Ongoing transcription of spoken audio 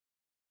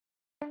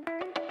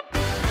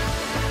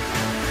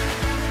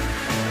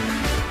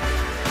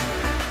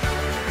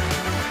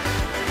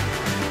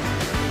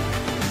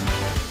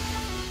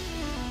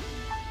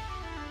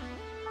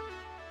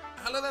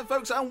Hello then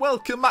folks and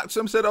welcome back to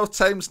an episode of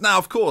Thames. Now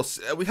of course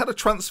we had a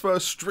transfer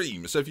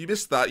stream, so if you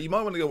missed that you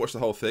might want to go watch the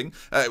whole thing.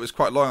 It was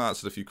quite long, I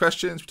answered a few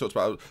questions, we talked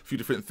about a few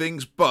different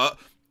things, but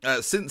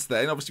since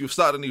then, obviously we've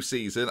started a new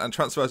season and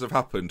transfers have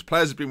happened.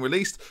 Players have been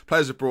released,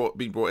 players have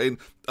been brought in,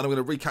 and I'm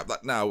going to recap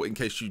that now in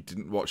case you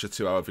didn't watch a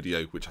 2-hour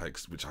video, which I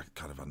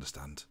kind of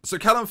understand. So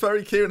Callum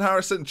Ferry, Kieran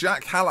Harrison,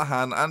 Jack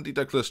Hallahan, Andy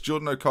Douglas,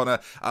 Jordan O'Connor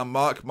and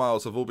Mark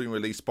Miles have all been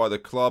released by the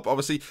club.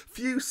 Obviously,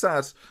 few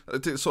sad,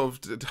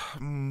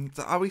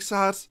 are we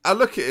sad? I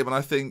look at him and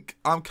I think,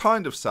 I'm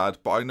kind of sad,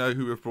 but I know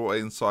who we've brought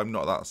in, so I'm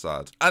not that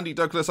sad. Andy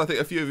Douglas, I think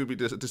a few of you will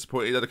be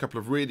disappointed. He had a couple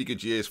of really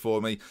good years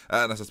for me,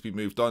 and has to be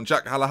moved on.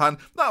 Jack Hallahan,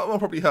 that one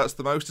probably hurts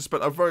the most. He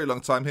spent a very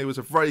long time here, was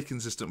a very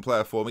consistent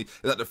player for me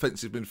in that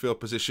defensive midfield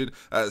position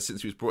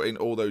since he was brought in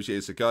all those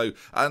years ago.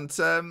 And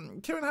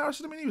Kieran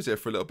Harrison, I mean, he was here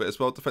for a little bit as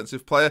well,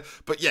 defensive player.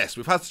 But yes,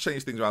 we've had to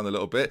change things around a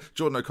little bit.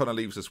 Jordan O'Connor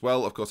leaves as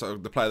well. Of course,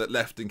 the player that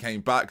left and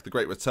came back, the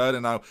great return,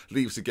 and now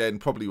leaves again.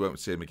 Probably won't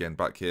see him again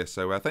back here.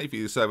 So thank you for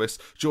your service,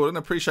 Jordan.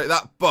 Appreciate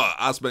that. But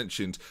as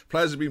mentioned,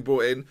 players have been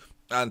brought in.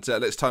 And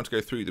it's time to go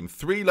through them.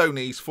 3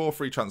 loanees, 4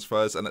 free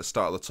transfers, and let's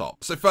start at the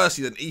top. So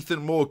firstly then,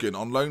 Ethan Morgan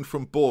on loan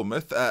from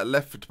Bournemouth,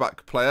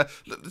 left-back player.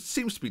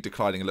 Seems to be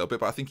declining a little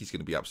bit, but I think he's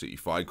going to be absolutely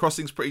fine.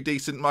 Crossing's pretty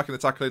decent, marking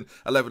and tackling,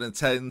 11 and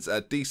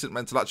 10s, decent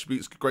mental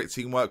attributes, great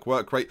teamwork,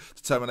 work rate,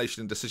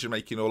 determination and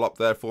decision-making all up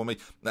there for me.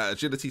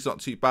 Agility's not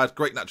too bad,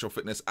 great natural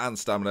fitness and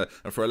stamina,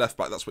 and for a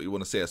left-back, that's what you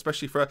want to see,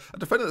 especially for a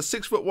defender that's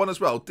 6'1"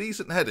 as well.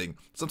 Decent heading.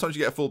 Sometimes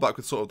you get a full-back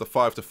with sort of the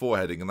 5-4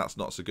 heading, and that's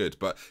not so good,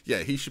 but yeah,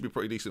 he should be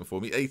pretty decent for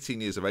me.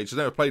 18 years of age, has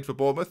never played for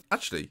Bournemouth.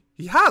 Actually,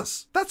 he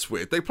has. That's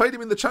weird. They played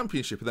him in the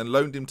Championship and then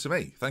loaned him to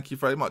me. Thank you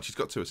very much. He's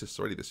got 2 assists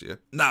already this year.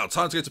 Now,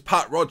 time to go to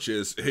Pat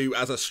Rogers, who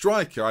as a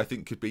striker, I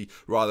think could be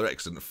rather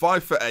excellent.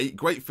 5'8",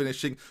 great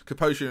finishing,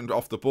 composure and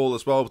off the ball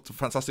as well.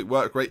 Fantastic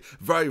work rate,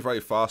 very, very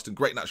fast and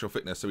great natural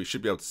fitness, so he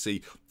should be able to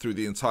see through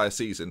the entire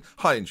season.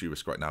 High injury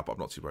risk right now, but I'm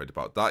not too worried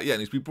about that. Yeah,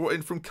 and he's been brought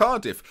in from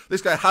Cardiff.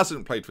 This guy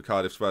hasn't played for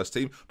Cardiff's first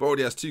team, but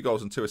already has 2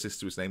 goals and 2 assists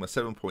to his name, a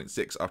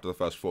 7.6 after the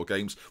first 4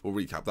 games. We'll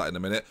recap that in a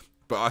minute.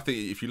 But I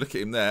think if you look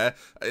at him there,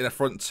 in a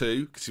front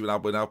 2, because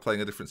we're now playing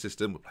a different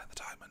system, we're playing the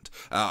diamond,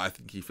 I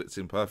think he fits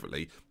in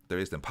perfectly. There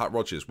he is then, Pat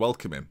Rogers,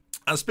 welcome him.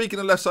 And speaking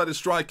of left-sided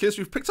strikers,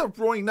 we've picked up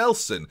Roy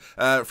Nelson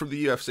from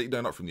the UFC.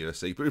 No, not from the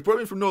UFC, but we've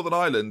brought him from Northern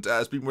Ireland.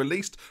 Has been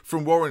released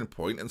from Warren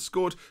Point and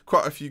scored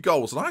quite a few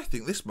goals. And I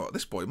think this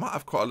boy might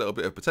have quite a little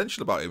bit of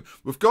potential about him.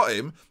 We've got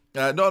him.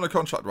 Not on a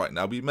contract right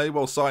now. We may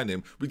well sign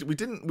him.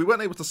 We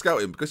weren't able to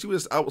scout him because he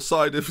was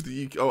outside of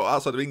the UK, or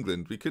outside of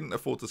England. We couldn't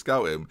afford to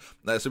scout him,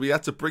 so we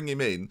had to bring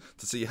him in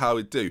to see how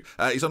he'd do.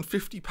 He's on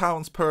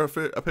 £50 per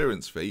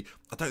appearance fee.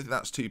 I don't think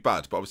that's too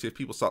bad, but obviously if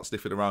people start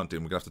sniffing around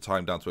him, we're going to have to tie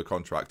him down to a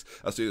contract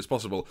as soon as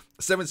possible.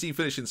 17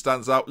 finishing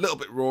stands out, a little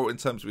bit raw in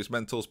terms of his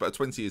mentals, but at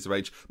 20 years of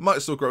age,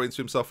 might still grow into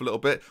himself a little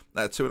bit.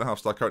 2.5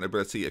 star current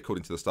ability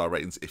according to the star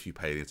ratings, if you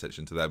pay any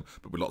attention to them,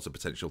 but with lots of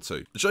potential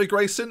too. Joe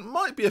Grayson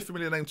might be a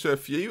familiar name to a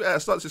few.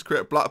 Starts his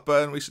career at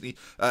Blackburn, recently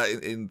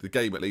in the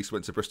game at least,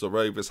 went to Bristol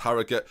Rovers,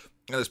 Harrogate,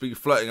 and has been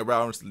flirting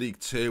around League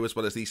 2 as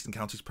well as the Eastern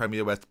Counties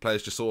Premier, where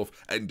players just sort of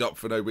end up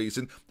for no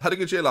reason. Had a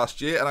good year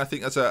last year, and I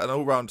think as an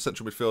all-round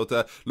central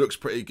midfielder, looks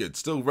pretty good.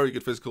 Still very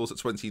good physicals at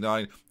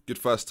 29, good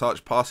first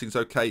touch, passing's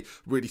okay,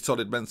 really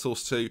solid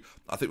mentals too.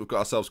 I think we've got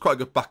ourselves quite a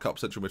good backup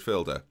central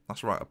midfielder.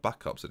 That's right, a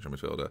backup central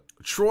midfielder.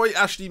 Troy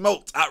Ashley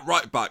Moult at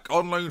right back,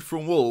 on loan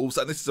from Wolves,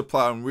 and this is a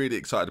player I'm really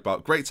excited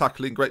about. Great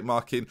tackling, great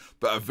marking,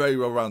 but a very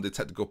well-rounded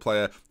technical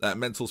player.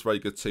 Mental's very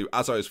good too,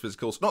 as are his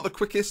physicals. Not the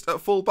quickest at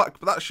full back,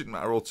 but that shouldn't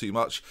matter all too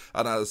much.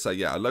 And as I say,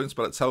 yeah, a loan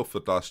spell at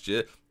Telford last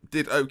year.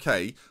 Did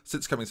okay.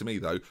 Since coming to me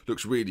though,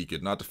 looks really good.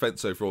 And our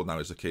defence overall now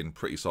is looking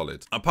pretty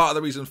solid. And part of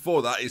the reason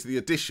for that is the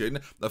addition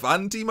of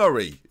Andy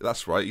Murray.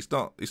 That's right, he's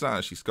not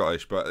actually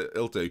Scottish, but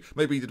it'll do.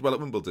 Maybe he did well at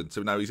Wimbledon,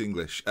 so now he's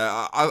English.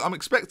 I'm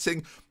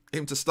expecting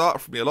him to start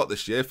for me a lot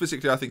this year.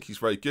 Physically, I think he's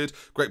very good.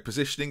 Great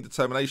positioning,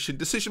 determination.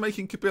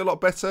 Decision-making could be a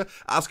lot better,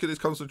 as could his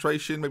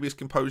concentration. Maybe his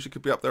composure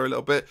could be up there a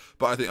little bit.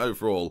 But I think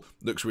overall,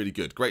 looks really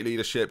good. Great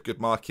leadership,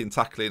 good marking,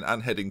 tackling,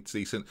 and heading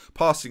decent.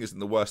 Passing isn't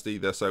the worst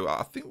either. So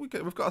I think we've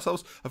got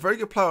ourselves a very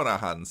good player on our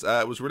hands.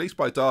 It was released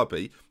by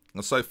Derby.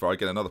 And so far,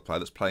 again, another player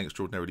that's playing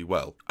extraordinarily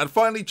well. And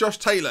finally, Josh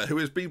Taylor, who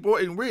has been brought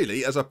in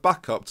really as a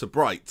backup to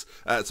Bright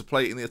to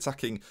play in the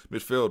attacking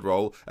midfield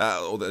role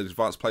or the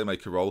advanced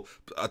playmaker role.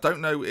 I don't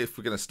know if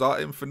we're going to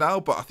start him for now,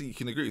 but I think you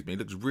can agree with me. He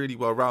looks really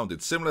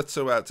well-rounded. Similar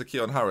to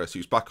Keon Harris,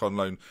 who's back on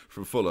loan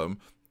from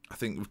Fulham. I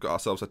think we've got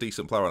ourselves a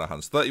decent player on our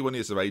hands. 31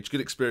 years of age, good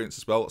experience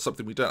as well.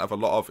 Something we don't have a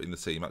lot of in the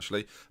team,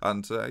 actually.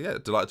 And, yeah,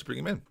 delighted to bring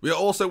him in. We are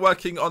also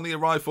working on the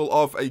arrival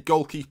of a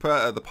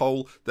goalkeeper, the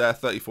Pole there,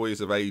 34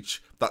 years of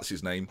age. That's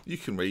his name. You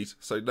can read,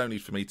 so no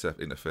need for me to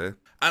interfere.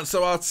 And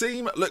so our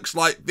team looks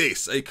like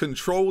this, a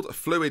controlled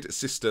fluid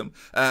system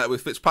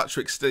with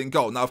Fitzpatrick still in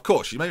goal. Now, of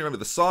course, you may remember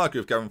the saga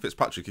of Gavin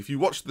Fitzpatrick. If you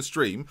watched the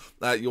stream,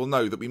 you'll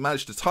know that we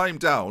managed to tie him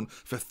down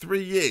for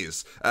 3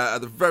 years at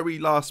the very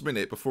last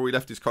minute before he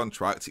left his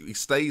contract. He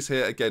stays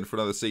here again for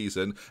another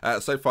season.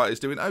 So far,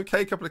 he's doing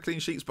okay, a couple of clean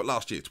sheets, but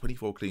last year,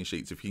 24 clean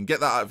sheets. If you can get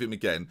that out of him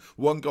again,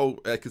 1 goal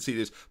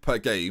conceded per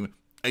game,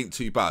 ain't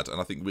too bad,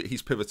 and I think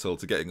he's pivotal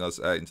to getting us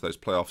into those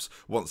playoffs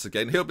once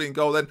again. He'll be in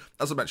goal then,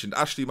 as I mentioned.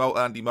 Ashley Mole,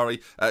 Andy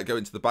Murray go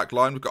into the back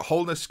line. We've got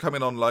Holness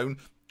coming on loan,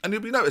 and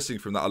you'll be noticing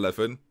from that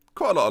 11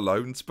 quite a lot of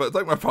loans, but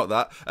don't worry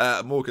about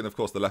that. Morgan, of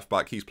course, the left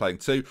back, he's playing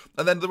too.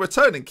 And then the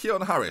returning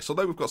Keon Harris,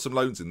 although we've got some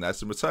loans in there,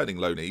 some returning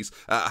loanees.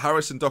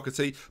 Harris and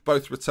Doherty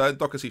both returned.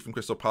 Doherty from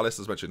Crystal Palace,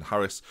 as mentioned,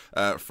 Harris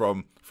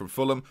from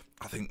Fulham.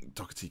 I think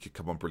Doherty could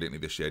come on brilliantly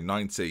this year.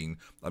 19.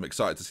 I'm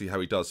excited to see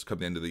how he does come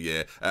the end of the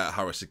year.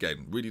 Harris,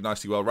 again, really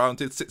nicely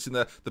well-rounded, sits in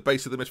the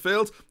base of the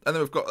midfield. And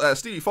then we've got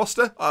Stevie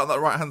Foster on that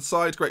right-hand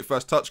side. Great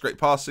first touch, great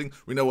passing.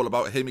 We know all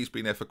about him. He's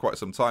been here for quite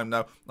some time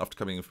now, after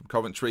coming in from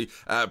Coventry.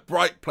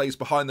 Bright plays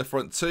behind the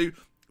front too.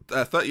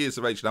 30 years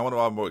of age now, one of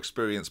our more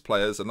experienced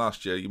players, and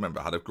last year, you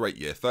remember, had a great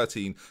year,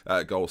 13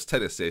 goals,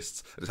 10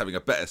 assists, and is having a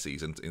better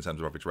season in terms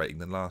of average rating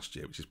than last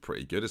year, which is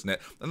pretty good, isn't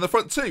it? And the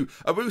front two,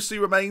 Owusu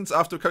remains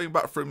after coming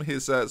back from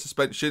his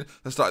suspension,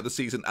 has started the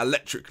season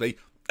electrically.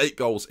 8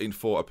 goals in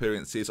 4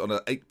 appearances on an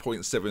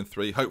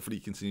 8.73. Hopefully he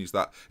continues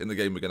that in the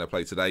game we're going to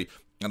play today.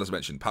 And as I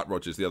mentioned, Pat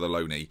Rogers, the other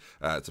loanee,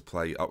 to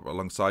play up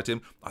alongside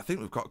him. I think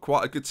we've got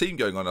quite a good team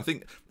going on. I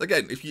think,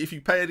 again, if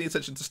you pay any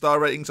attention to star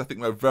ratings, I think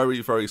we're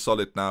very, very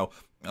solid now.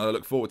 And I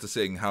look forward to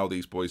seeing how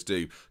these boys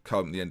do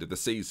come the end of the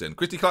season.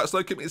 Christy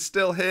Clark-Slocum is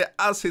still here,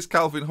 as is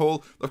Calvin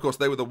Hall. Of course,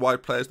 they were the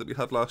wide players that we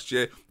had last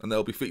year, and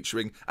they'll be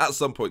featuring at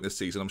some point this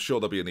season. I'm sure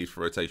there'll be a need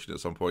for rotation at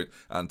some point,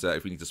 and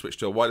if we need to switch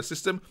to a wider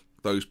system,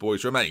 those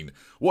boys remain.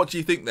 What do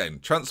you think then?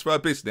 Transfer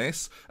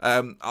business.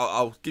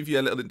 I'll give you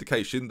a little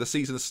indication. The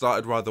season has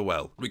started rather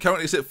well. We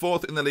currently sit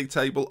 4th in the league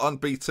table,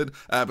 unbeaten,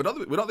 but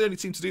we're not the only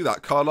team to do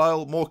that.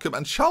 Carlisle, Morecambe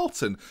and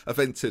Charlton have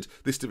entered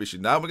this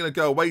division now. We're going to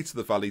go away to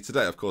the Valley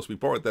today. Of course, we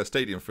borrowed their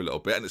stadium for a little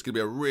bit, and it's going to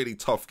be a really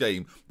tough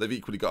game. They've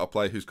equally got a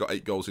player who's got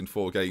 8 goals in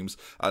 4 games,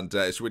 and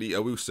it's really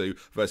Owusu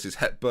versus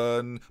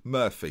Hepburn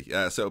Murphy.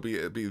 So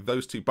it'll be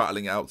those two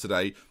battling it out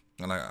today.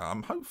 And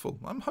I'm hopeful.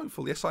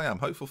 Yes, I am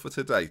hopeful for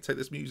today. Take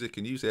this music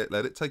and use it.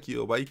 Let it take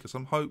you away, because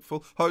I'm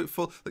hopeful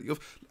that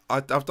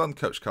I've done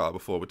Coach Carter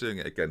before. We're doing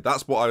it again.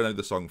 That's what I know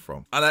the song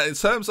from. And in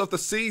terms of the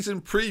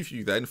season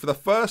preview, then, for the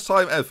first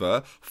time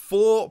ever,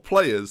 4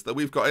 players that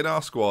we've got in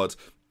our squad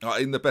are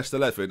in the best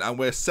 11, and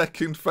we're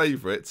second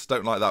favourites.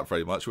 Don't like that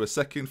very much. We're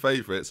second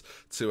favourites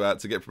to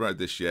get promoted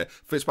this year.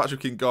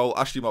 Fitzpatrick in goal,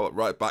 Ashley Mole at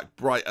right back,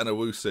 Bright and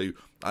Owusu.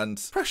 And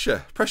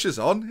pressure's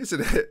on, isn't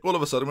it? All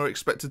of a sudden we're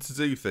expected to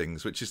do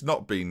things, which has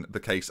not been the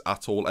case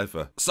at all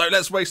ever. So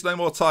let's waste no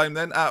more time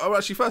then.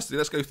 Actually, firstly,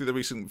 let's go through the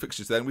recent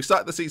fixtures then. We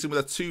started the season with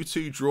a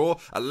 2-2 draw,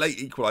 a late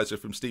equaliser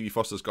from Stevie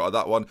Foster's got at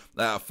that one,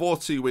 a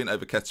 4-2 win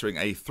over Kettering,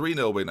 a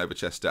 3-0 win over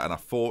Chester, and a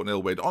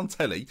 4-0 win on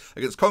telly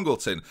against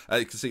Congleton.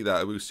 You can see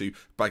that Owusu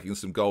bagging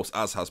some goals,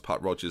 as has Pat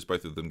Rogers,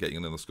 both of them getting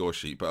in on the score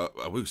sheet, but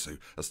Owusu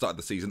has started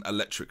the season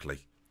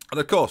electrically. And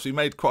of course, we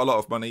made quite a lot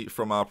of money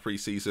from our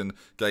pre-season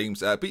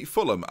games. Beat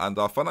Fulham, and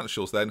our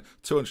financials then,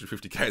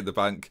 250k in the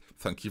bank.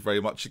 Thank you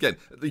very much again.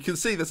 You can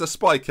see there's a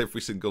spike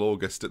every single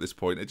August at this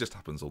point. It just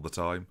happens all the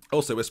time.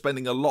 Also, we're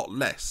spending a lot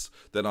less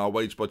than our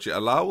wage budget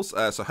allows,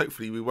 so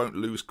hopefully we won't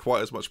lose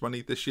quite as much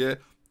money this year.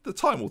 The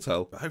time will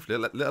tell. But hopefully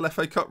a little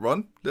FA Cup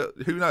run.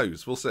 Who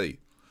knows? We'll see.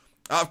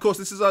 Of course,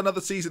 this is another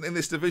season in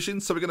this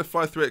division, so we're going to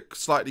fly through it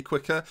slightly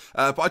quicker.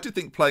 But I do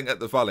think playing at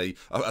the Valley,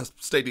 a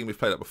stadium we've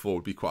played at before,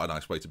 would be quite a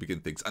nice way to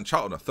begin things. And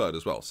Charlton are third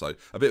as well, so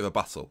a bit of a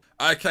battle.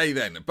 Okay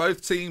then,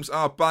 both teams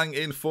are bang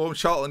in form.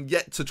 Charlton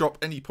yet to drop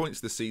any points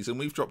this season.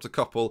 We've dropped a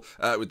couple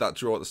with that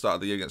draw at the start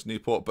of the year against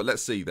Newport, but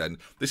let's see then.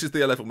 This is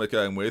the 11 we're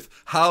going with.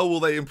 How will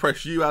they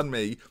impress you and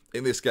me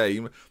in this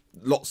game?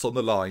 Lots on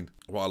the line.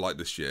 What I like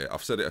this year,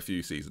 I've said it a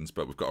few seasons,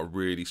 but we've got a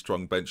really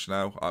strong bench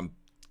now. I'm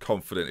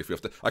confident if we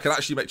have to. I can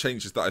actually make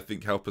changes that I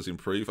think help us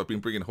improve. I've been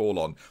bringing Hall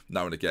on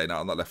now and again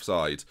out on that left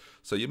side,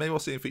 so you may well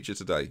see him feature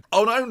today.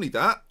 Oh, not only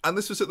that, and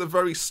this was at the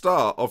very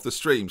start of the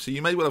stream, so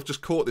you may well have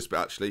just caught this bit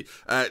actually.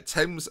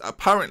 Thames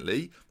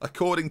apparently,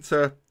 according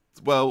to,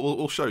 well,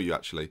 we'll show you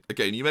actually.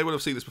 Again, you may well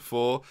have seen this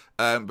before,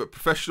 but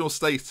professional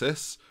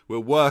status, we're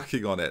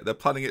working on it. They're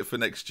planning it for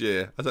next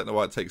year. I don't know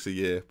why it takes a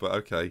year, but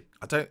okay.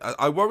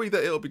 I worry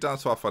that it'll be down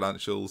to our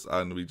financials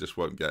and we just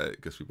won't get it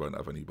because we won't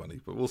have any money,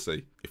 but we'll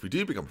see. If we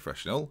do become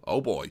professional, oh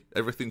boy,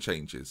 everything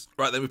changes.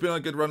 Right then, we've been on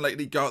a good run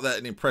lately. Go out there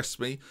and impress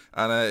me.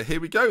 And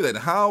here we go then.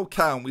 How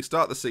can we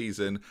start the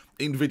season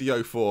in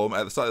video form?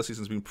 The start of the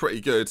season's been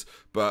pretty good,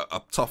 but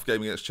a tough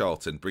game against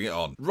Charlton. Bring it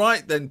on.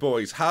 Right then,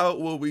 boys, how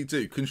will we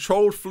do?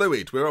 Controlled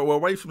fluid. We're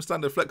away from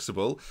standard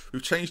flexible.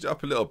 We've changed it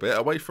up a little bit,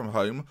 away from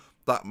home.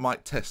 That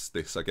might test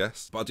this, I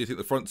guess. But I do think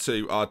the front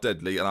two are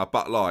deadly, and our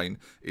back line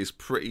is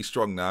pretty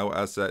strong now,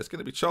 as it's going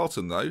to be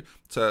Charlton, though,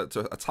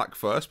 to attack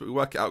first, but we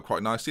work it out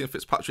quite nicely, and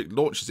Fitzpatrick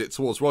launches it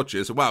towards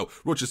Rogers, and wow,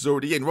 Rogers is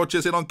already in.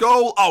 Rogers in on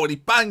goal. Oh, and he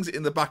bangs it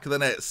in the back of the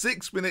net.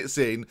 6 minutes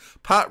in,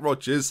 Pat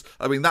Rogers.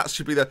 I mean, that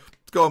should be the...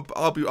 Go on,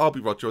 I'll be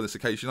Roger on this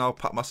occasion. I'll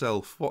pat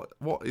myself.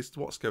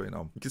 What's going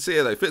on? You can see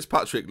here though,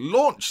 Fitzpatrick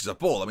launches a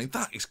ball. I mean,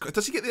 that is good.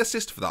 Does he get the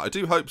assist for that? I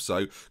do hope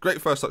so. Great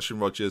first touch from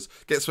Rogers,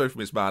 gets away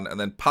from his man, and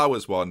then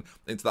powers one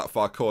into that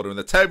far corner. And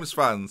the Thames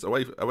fans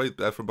away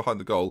from behind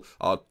the goal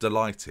are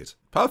delighted.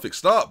 Perfect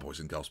start, boys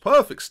and girls.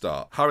 Perfect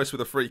start. Harris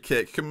with a free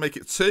kick. Can make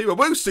it 2.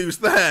 Owusu's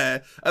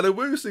there. And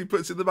Owusu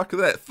puts it in the back of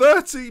the net.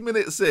 30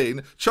 minutes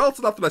in.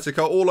 Charlton Athletic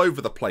are all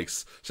over the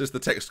place, says the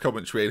text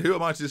commentary. And who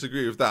am I to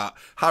disagree with that?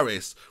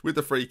 Harris with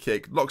the free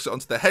kick. Knocks it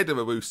onto the head of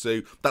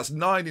Owusu. That's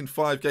 9 in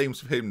 5 games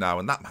for him now.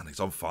 And that man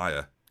is on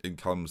fire. In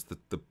comes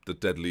the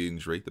deadly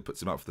injury that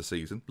puts him out for the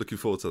season. Looking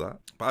forward to that.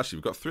 But actually,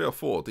 we've got 3 or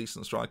 4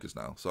 decent strikers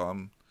now. So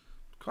I'm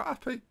quite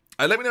happy.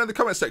 Let me know in the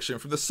comment section,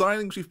 from the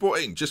signings we've brought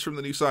in, just from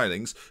the new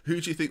signings,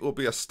 who do you think will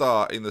be a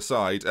star in the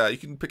side? You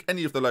can pick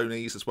any of the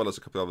loanees as well as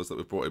a couple of others that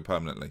we've brought in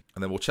permanently.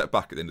 And then we'll check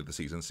back at the end of the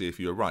season and see if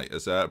you were right.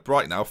 As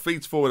Bright now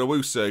feeds forward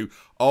Owusu.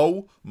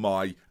 Oh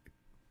my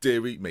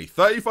dearie me.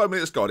 35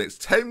 minutes gone. It's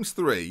Thames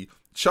 3,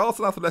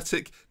 Charlton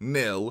Athletic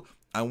 0.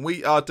 And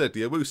we are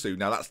deadly Owusu.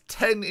 Now, that's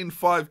 10 in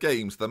 5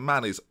 games. The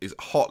man is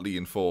hotly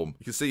in form.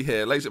 You can see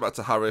here, lays it back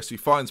to Harris, who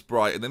finds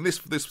Bright. And then this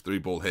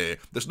through ball here.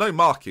 There's no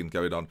marking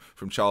going on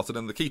from Charlton,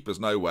 and the keeper's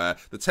nowhere.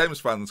 The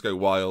Thames fans go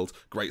wild.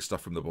 Great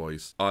stuff from the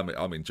boys. I'm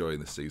enjoying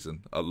this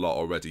season a lot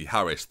already.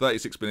 Harris,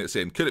 36 minutes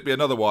in. Could it be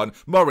another one?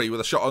 Murray with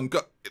a shot on...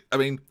 I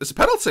mean, it's a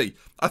penalty.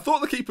 I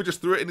thought the keeper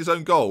just threw it in his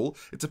own goal.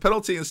 It's a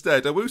penalty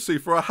instead.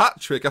 Owusu for a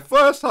hat-trick, a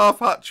first-half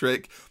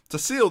hat-trick to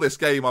seal this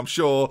game, I'm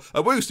sure.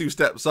 Owusu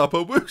steps up,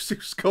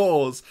 Owusu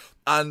scores,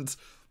 and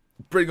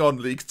bring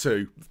on League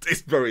 2.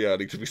 It's very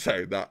early to be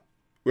saying that.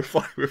 We're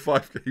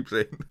five games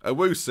in.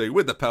 Owusu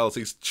with the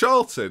penalties.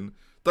 Charlton,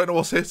 don't know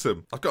what's hit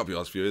them. I've got to be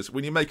honest, viewers,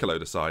 when you make a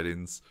load of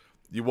signings,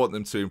 you want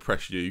them to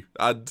impress you.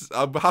 And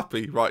I'm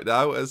happy right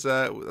now, as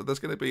there's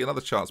going to be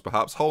another chance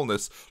perhaps.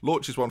 Holness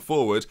launches one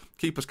forward.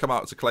 Keeper's come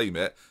out to claim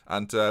it.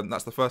 And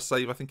that's the first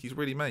save I think he's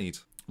really made.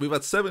 We've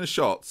had 7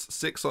 shots,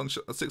 6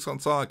 on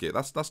target.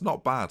 That's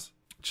not bad.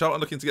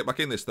 Charlton looking to get back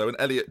in this though, and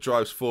Elliott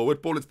drives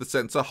forward, ball into the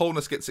centre,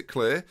 Holness gets it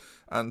clear,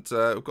 and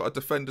we've got a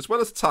defend as well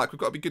as attack. We've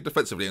got to be good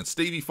defensively, and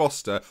Stevie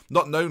Foster,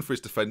 not known for his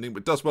defending,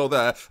 but does well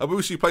there.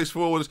 Owusu plays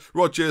forward,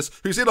 Rodgers,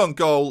 who's in on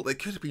goal. It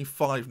could have been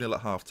 5-0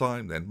 at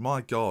half-time then.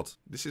 My God,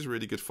 this is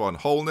really good fun.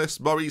 Holness,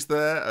 Murray's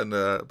there,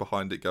 and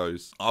behind it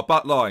goes. Our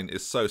back line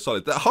is so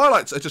solid. The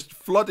highlights are just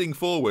flooding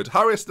forward.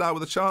 Harris now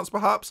with a chance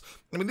perhaps.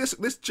 I mean,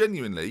 this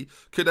genuinely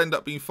could end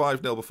up being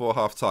 5-0 before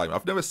half-time.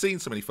 I've never seen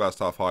so many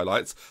first-half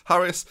highlights.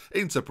 Harris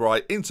into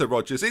Bright, into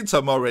Rodgers, into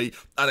Murray,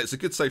 and it's a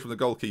good save from the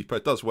goalkeeper.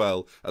 It does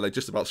well, and they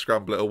just about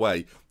scramble it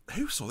away.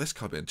 Who saw this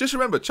come in? Just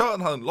remember,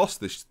 Charlton hadn't lost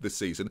this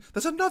season.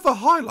 There's another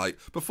highlight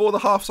before the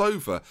half's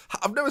over.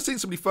 I've never seen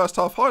so many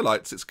first-half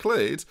highlights. It's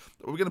cleared.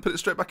 Are we going to put it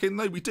straight back in?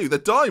 No, we do. The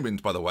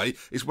diamond, by the way,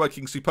 is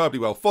working superbly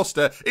well.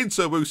 Foster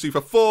into Owusu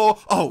for 4.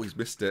 Oh, he's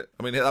missed it.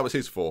 I mean, that was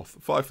his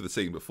 4th. 5 for the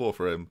team, but 4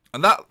 for him.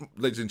 And that,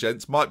 ladies and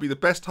gents, might be the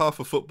best half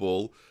of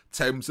football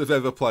Thames have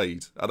ever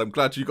played, and I'm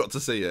glad you got to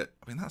see it.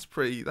 I mean, that's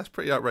pretty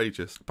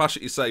outrageous.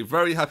 Passionate, you say,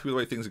 very happy with the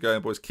way things are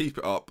going, boys. Keep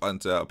it up,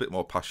 and a bit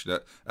more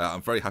passionate.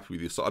 I'm very happy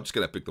with you, so I'm just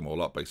going to pick them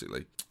all up,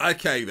 basically.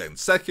 Okay, then,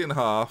 second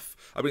half.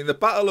 I mean, the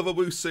battle of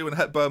Owusu and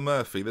Hepburn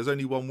Murphy, there's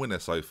only one winner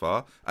so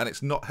far, and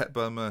it's not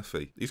Hepburn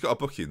Murphy. He's got a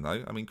booking,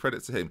 though. I mean,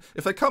 credit to him.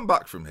 If they come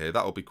back from here,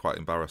 that'll be quite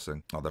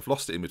embarrassing. Oh, they've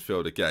lost it in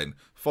midfield again.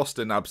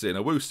 Foster nabs in.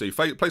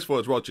 Owusu plays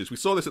forward Rodgers. We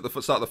saw this at the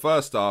start of the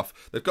first half.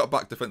 They've got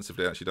back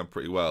defensively, actually done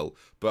pretty well,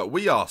 but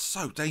we are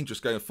so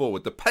dangerous going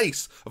forward. The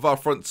pace of our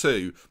front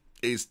two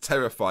is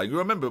terrifying. You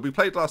remember, we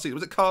played last season,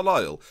 was it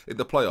Carlisle in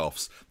the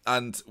playoffs,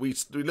 and we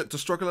looked to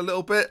struggle a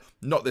little bit.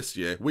 Not this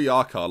year. We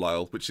are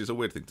Carlisle, which is a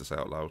weird thing to say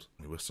out loud.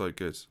 We were so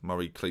good.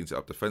 Murray cleans it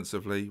up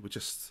defensively. We're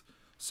just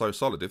so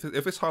solid.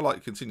 If this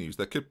highlight continues,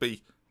 there could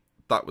be...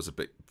 That was a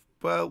bit...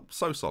 Well,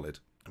 so solid.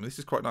 I mean, this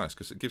is quite nice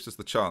because it gives us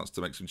the chance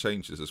to make some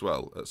changes as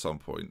well at some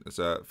point. As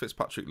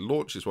Fitzpatrick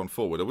launches one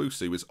forward,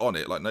 Owusu is on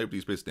it like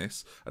nobody's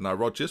business. And now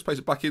Rodgers plays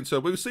it back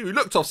into Owusu, who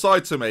looked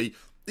offside to me.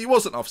 He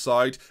wasn't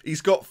offside.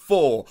 He's got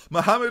 4.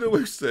 Mohamed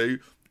Owusu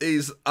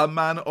is a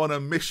man on a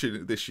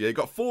mission this year. He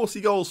got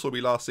 40 goals for me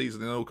last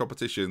season in all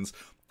competitions.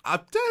 I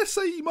dare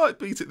say he might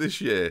beat it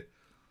this year.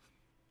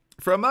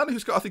 For a man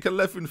who's got, I think,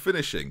 11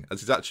 finishing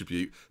as his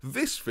attribute,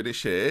 this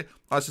finish here,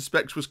 I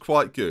suspect, was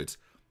quite good.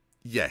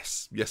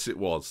 Yes it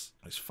was.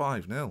 It's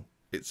 5-0.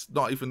 It's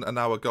not even an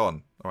hour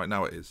gone. All right,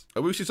 now it is.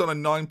 Owusu's on a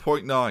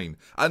 9.9.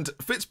 And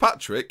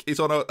Fitzpatrick is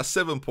on a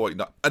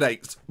 7.9. An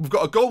 8. We've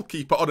got a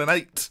goalkeeper on an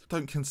 8.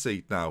 Don't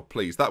concede now,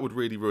 please. That would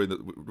really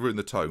ruin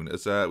the tone.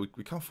 As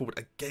we come forward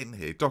again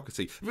here.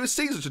 Doherty. We've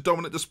seen such a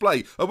dominant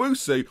display.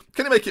 Owusu,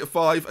 can he make it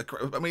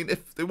 5? I mean,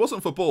 if it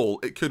wasn't for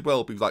ball, it could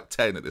well be like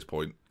 10 at this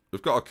point.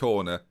 We've got a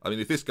corner. I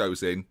mean, if this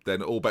goes in,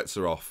 then all bets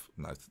are off.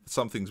 No,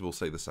 some things will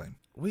say the same.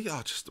 We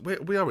are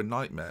a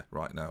nightmare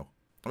right now.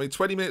 I mean,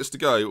 20 minutes to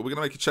go. We're going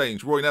to make a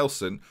change. Roy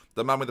Nelson,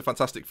 the man with the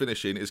fantastic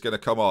finishing, is going to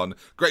come on.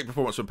 Great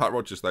performance from Pat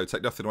Rodgers, though.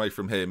 Take nothing away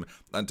from him.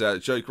 And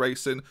Joe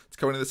Grayson to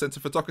come in the centre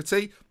for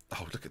Doherty.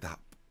 Oh, look at that.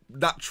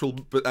 Natural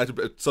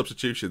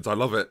substitutions. I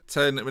love it.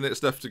 10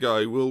 minutes left to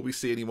go. Will we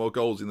see any more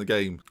goals in the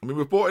game? I mean,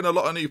 we've brought in a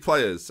lot of new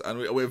players, and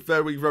we're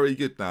very, very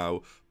good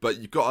now. But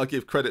you've got to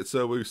give credit to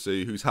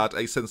Owusu, who's had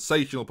a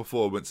sensational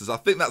performance. As I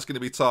think that's going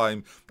to be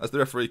time, as the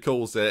referee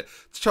calls it.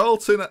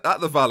 Charlton at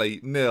the Valley,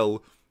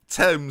 0.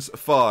 Thames,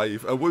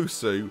 5.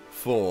 Owusu,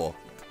 4.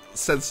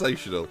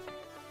 sensational.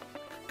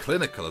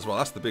 Clinical as well,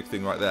 that's the big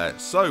thing right there.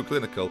 So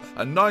clinical.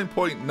 A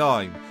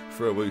 9.9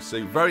 for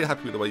Owusu. Very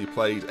happy with the way you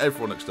played.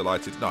 Everyone looks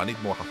delighted. No, I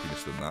need more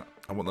happiness than that.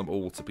 I want them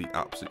all to be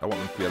absolute. I want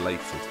them to be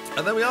elated.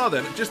 And there we are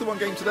then. Just the one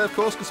game today, of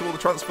course, because of all the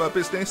transfer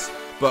business.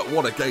 But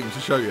what a game to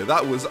show you.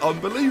 That was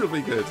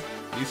unbelievably good.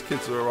 These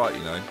kids are alright,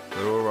 you know.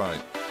 They're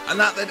alright. And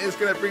that then is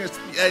going to bring us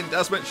to the end.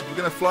 As mentioned, we're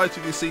going to fly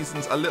through these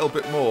seasons a little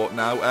bit more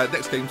now.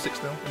 Next game,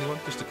 6-0, anyone?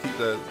 Just to keep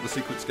the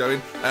sequence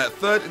going.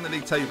 Third in the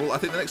league table. I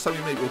think the next time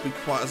we meet will be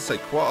quite, as I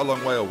say, quite a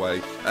long way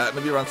away.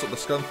 Maybe around sort of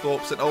the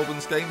Scunthorpe, St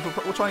Albans games.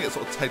 We'll try and get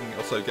sort of 10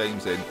 or so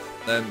games in.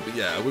 But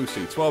yeah,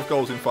 Owusu, 12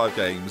 goals in 5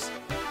 games.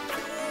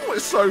 Ooh,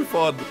 it's so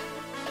fun.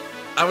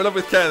 And we'll love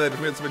with care then. If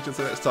we had to mention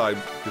until next time,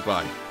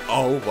 goodbye.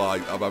 Oh my,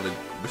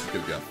 this is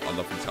going to be a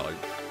lovely time.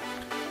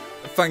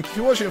 Thank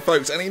you for watching,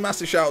 folks, and a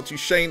massive shout out to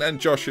Shane and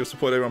Josh who have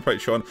supported over on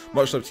Patreon.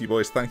 Much love to you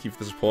boys, thank you for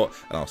the support,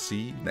 and I'll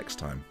see you next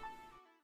time.